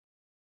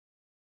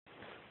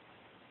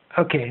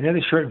Okay,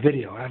 another short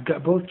video. I've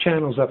got both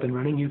channels up and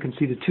running. You can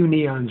see the two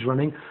neons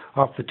running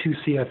off the two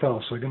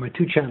CFLs. So I've got my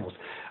two channels.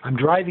 I'm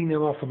driving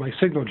them off of my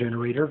signal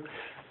generator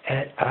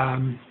at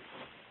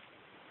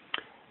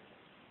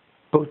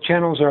both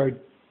channels are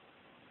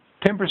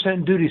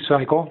 10% duty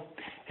cycle,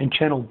 and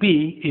channel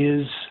B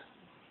is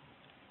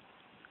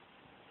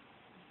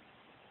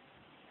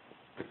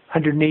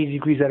 180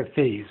 degrees out of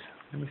phase.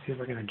 Let me see if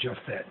I can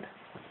adjust that.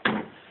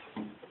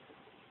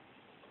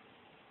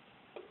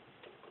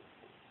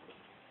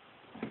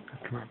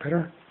 Come out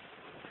better.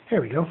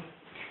 There we go.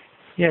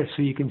 Yeah,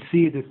 so you can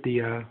see that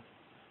the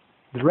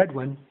red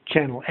one,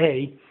 channel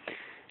A,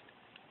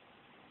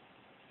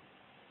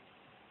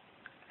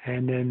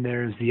 and then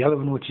there's the other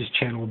one, which is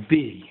channel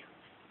B.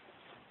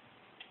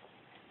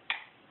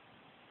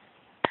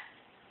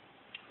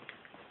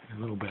 A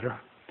little better.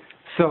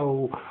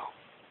 So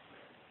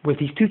with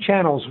these two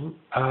channels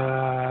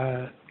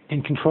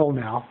in control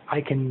now,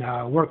 I can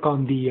work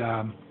on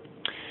the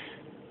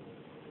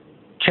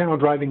channel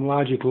driving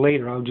logic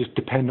later. I'll just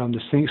depend on the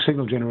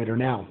signal generator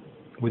now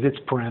with its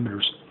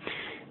parameters.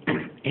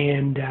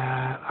 And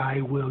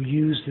I will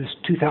use this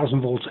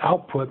 2000 volts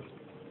output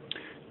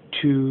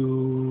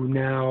to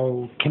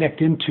now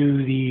connect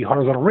into the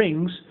horizontal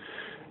rings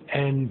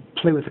and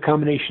play with the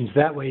combinations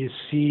that way to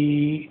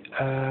see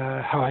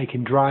how I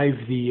can drive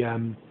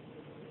the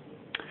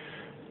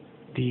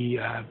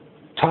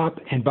top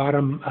and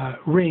bottom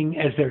ring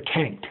as they're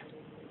tanked,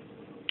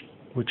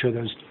 which are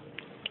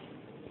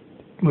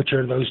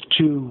those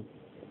two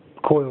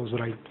coils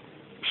that I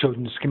showed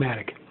in the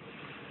schematic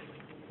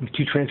with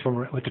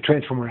the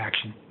transformer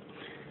action.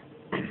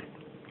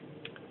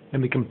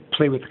 Then we can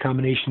play with the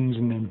combinations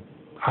and then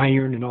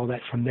iron and all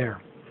that from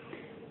there.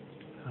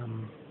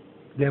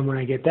 Then when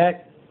I get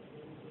that,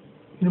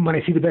 when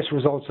I see the best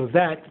results of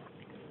that,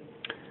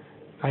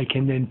 I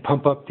can then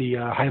pump up the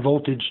high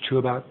voltage to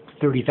about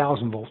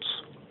 30,000 volts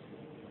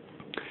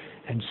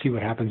and see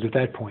what happens at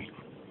that point.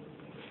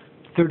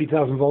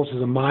 30,000 volts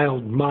is a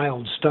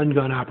mild stun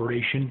gun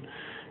operation.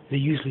 They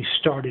usually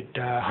start at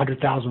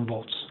 100,000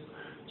 volts.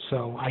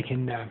 So I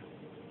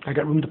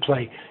got room to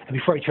play. And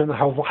before I turn the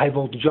high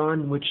voltage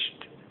on, which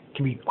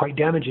can be quite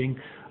damaging,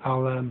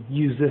 I'll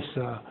use this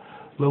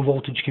low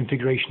voltage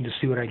configuration to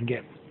see what I can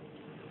get.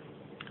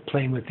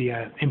 Playing with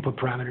the input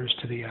parameters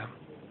to the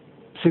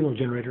signal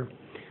generator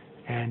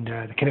and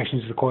the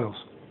connections to the coils.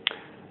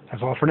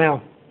 That's all for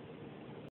now.